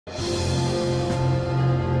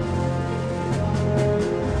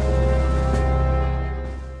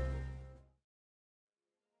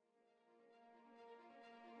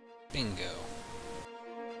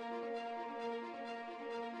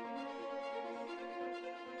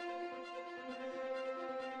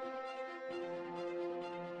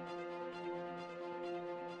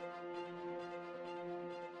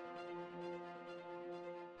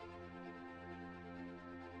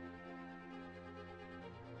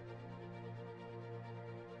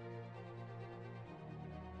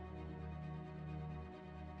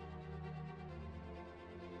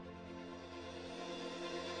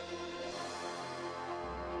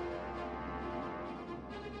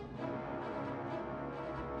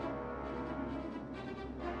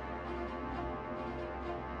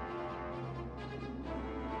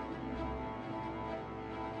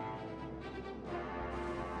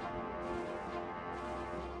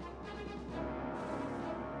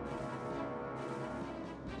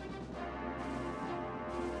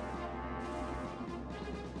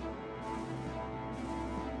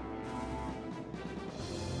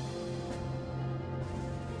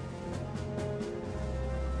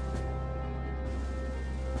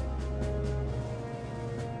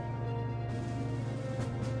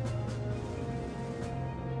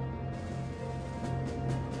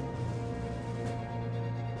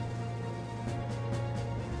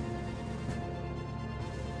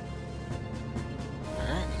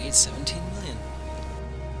made 17 million.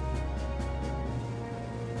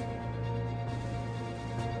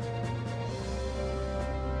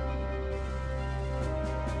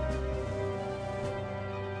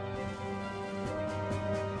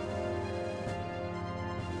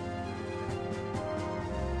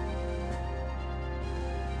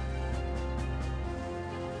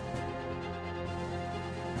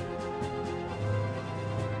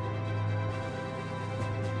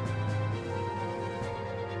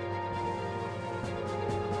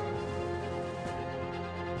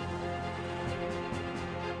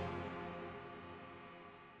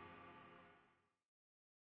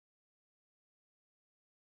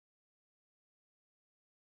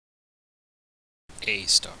 A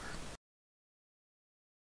star.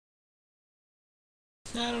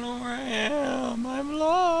 I don't know where I am. I'm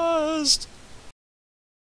lost.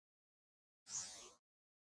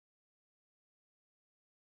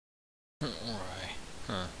 Alright.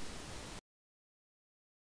 Huh.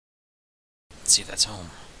 Let's see if that's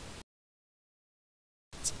home.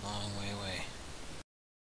 It's a long way away.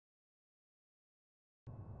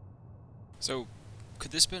 So,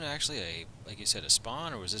 could this been actually a, like you said, a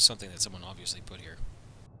spawn, or was this something that someone obviously put here?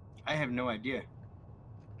 I have no idea.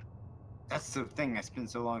 That's the thing. It's been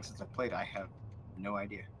so long since I played. I have no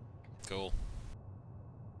idea. Cool.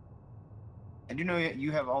 I do know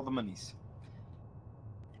you have all the monies.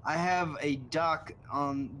 I have a dock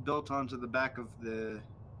built onto the back of the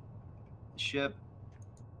ship.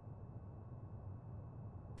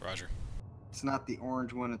 Roger. It's not the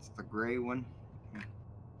orange one. It's the gray one.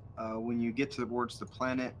 When you get towards the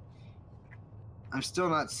planet, I'm still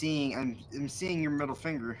not seeing. I'm seeing your middle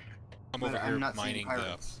finger. I'm but over here I'm not mining seeing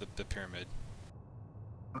pirates. the pyramid.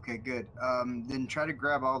 Okay, good. Then try to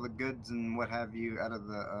grab all the goods and what have you out of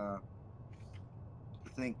the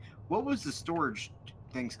thing. What was the storage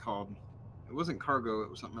things called? It wasn't cargo.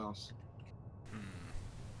 It was something else.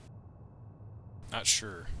 Not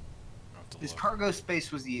sure. I'll have to This look. cargo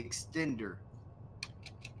space was the extender.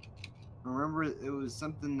 Remember, it was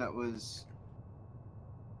something that was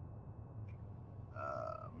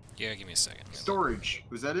Yeah, give me a second. storage.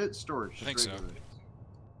 Was that it? Storage. I think so.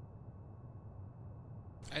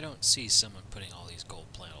 I don't see someone putting all these gold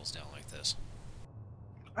panels down like this.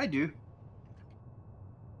 I do.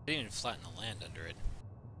 They didn't even flatten the land under it.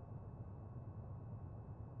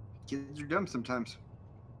 Kids are dumb sometimes.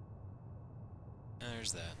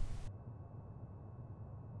 There's that.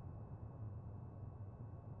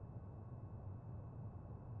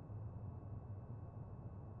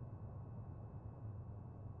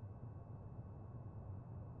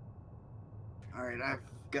 All right, I've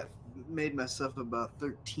made myself about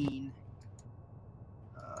 13.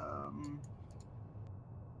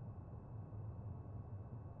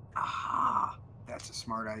 Aha, that's a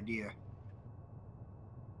smart idea.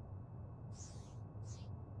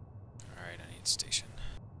 Alright, I need station.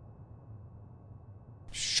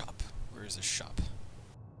 Shop. Where is the shop?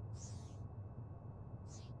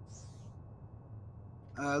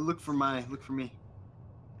 Look for me.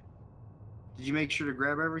 Did you make sure to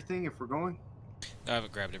grab everything if we're going? No, I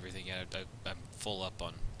haven't grabbed everything yet. I'm full up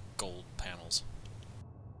on gold panels.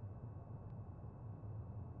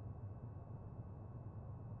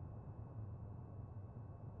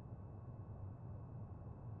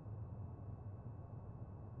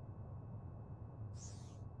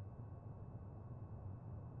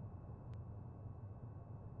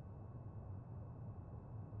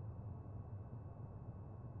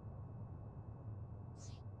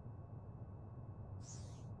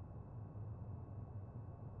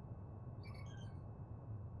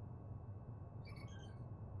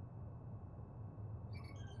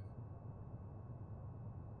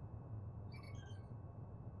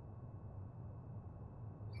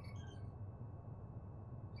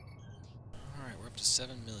 Alright, we're up to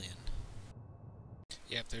 7 million.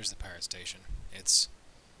 Yep, there's the pirate station.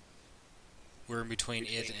 We're in between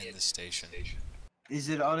it and the station. Is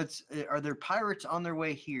it on its? Are there pirates on their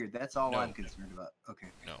way here? That's all No. I'm concerned about. Okay.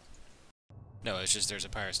 No, it's just there's a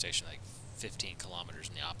pirate station like 15 kilometers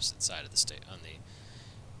on the opposite side of the state,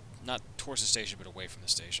 not towards the station, but away from the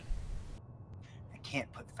station. I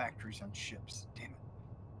can't put factories on ships. Damn it.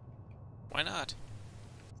 Why not?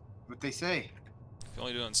 What they say. If you're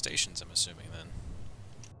only doing stations, I'm assuming then.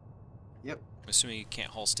 Yep. I'm assuming you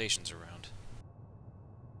can't haul stations around.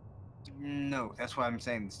 No, that's why I'm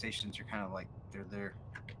saying the stations are kind of like they're there.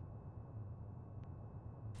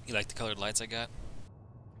 You like the colored lights I got?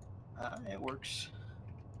 It works.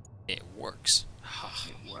 It works.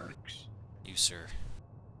 It works. You, sir.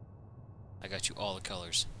 I got you all the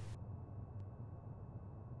colors.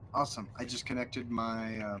 Awesome. I just connected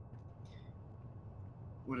my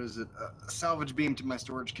what is it? A salvage beam to my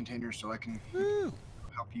storage container so I can Woo!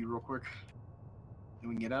 help you real quick. Then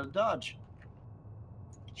we can get out of Dodge.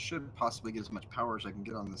 Should possibly get as much power as I can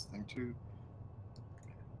get on this thing too.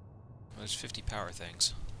 Well, there's 50 power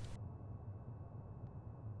things.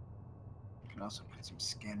 Can also put some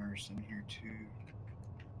scanners in here too.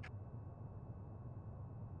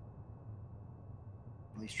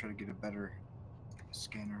 At least try to get a better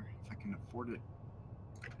scanner if I can afford it.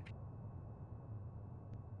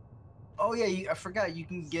 Oh yeah, I forgot you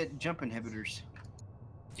can get jump inhibitors.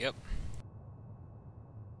 Yep.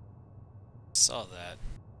 Saw that.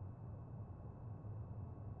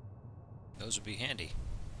 Those would be handy.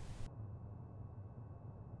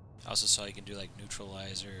 I also saw you can do like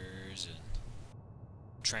neutralizers and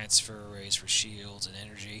transfer arrays for shields and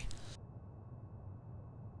energy.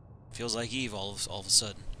 Feels like Eve all of a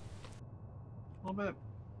sudden. A little bit.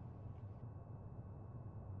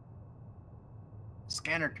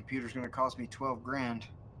 Scanner computer's gonna cost me 12 grand.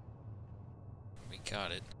 We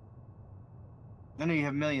got it. I know you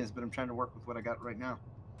have millions, but I'm trying to work with what I got right now.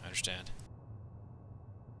 I understand.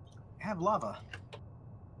 I have lava.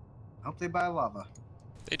 I hope they buy lava.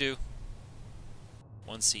 They do.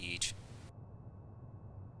 1 C each.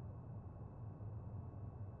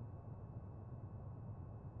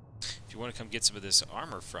 If you want to come get some of this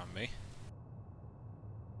armor from me,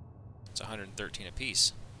 it's 113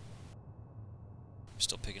 apiece. I'm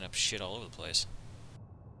still picking up shit all over the place.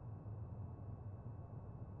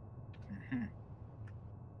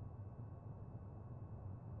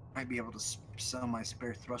 Might be able to sell my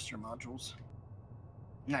spare thruster modules.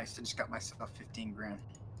 Nice, I just got myself 15 grand.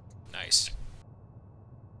 Nice.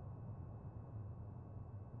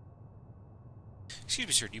 Excuse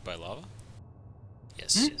me, sir, do you buy lava?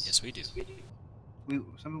 Yes, yes we do.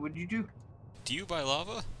 What did you do? Do you buy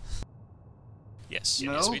lava? Yes,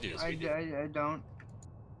 No, yes we do. I don't.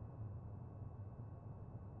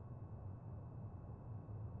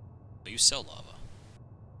 You sell lava.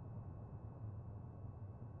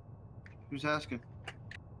 Who's asking?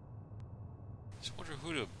 Just wonder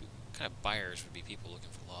who kind of buyers would be people looking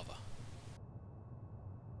for lava.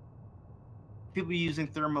 People using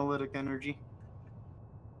thermolytic energy.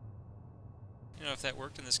 You know if that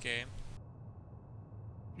worked in this game.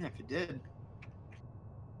 Yeah, if it did.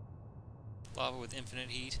 Lava with infinite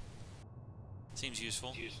heat. Seems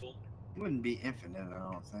useful. It wouldn't be infinite,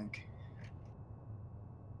 I don't think.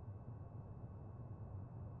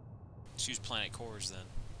 Just use planet cores then.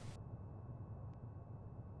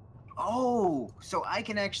 Oh, so I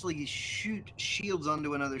can actually shoot shields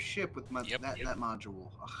onto another ship with my that module.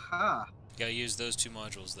 Aha. You gotta use those 2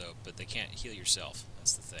 modules though, but they can't heal yourself.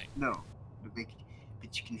 That's the thing. No, but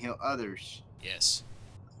you can heal others. Yes.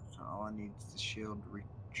 So all I need is the shield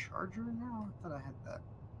recharger now? I thought I had that.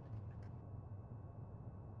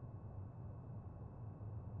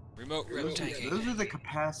 Remote tanking. Those are the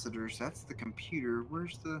capacitors. That's the computer.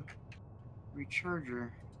 Where's the recharger?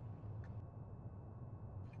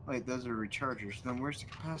 Wait, those are rechargers. Then where's the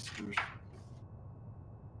capacitors?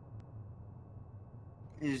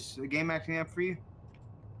 Is the game acting up for you?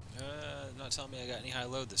 Not telling me I got any high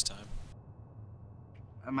load this time.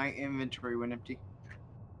 My inventory went empty.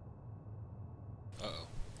 Uh-oh.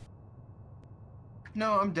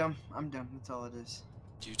 No, I'm dumb. That's all it is.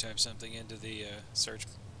 Do you type something into the search?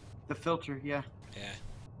 The filter, yeah. Yeah.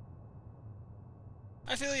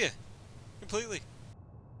 I feel you. Completely.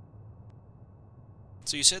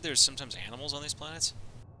 So you said there's sometimes animals on these planets?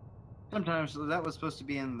 Sometimes that was supposed to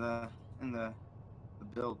be in the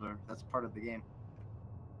build, or that's part of the game.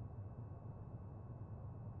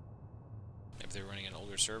 If they're running an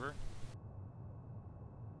older server?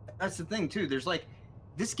 That's the thing too. There's like,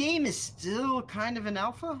 this game is still kind of an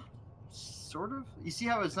alpha, sort of. You see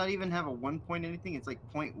how it's not even have a 1 point anything? It's like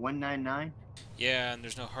 0.199. Yeah, and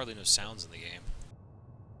there's hardly no sounds in the game.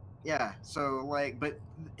 Yeah. So like, but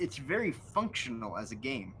it's very functional as a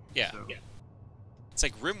game. Yeah. So. Yeah. It's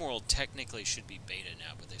like RimWorld technically should be beta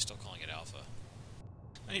now, but they're still calling it alpha.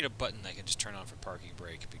 I need a button I can just turn on for parking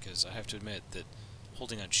brake, because I have to admit that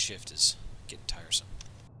holding on shift is getting tiresome.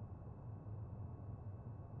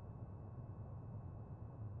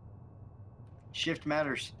 Shift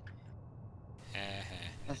matters.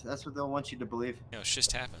 That's what they'll want you to believe. You know,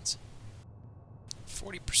 shift happens.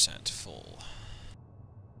 40% full.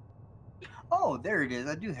 Oh, there it is.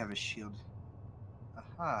 I do have a shield.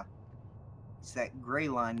 Aha. It's that gray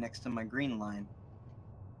line next to my green line.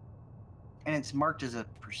 And it's marked as a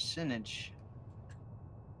percentage.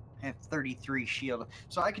 I have 33 shield.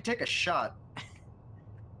 So I could take a shot.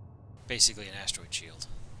 Basically an asteroid shield.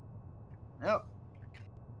 Yep.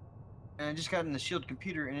 And I just got in the shield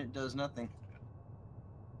computer and it does nothing.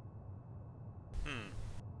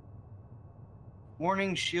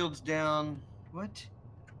 Warning, shields down. What?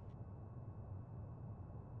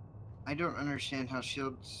 I don't understand how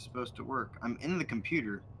shields supposed to work. I'm in the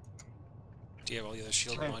computer. Do you have all the other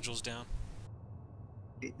shield Right. modules down?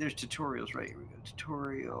 There's tutorials, right? Here we go.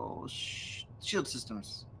 Tutorials. Shield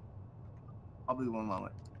systems. I'll be one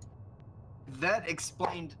moment. That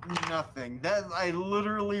explained nothing. That I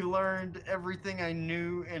literally learned everything I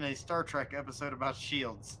knew in a Star Trek episode about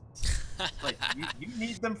shields. Like, you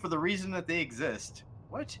need them for the reason that they exist.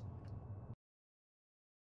 What?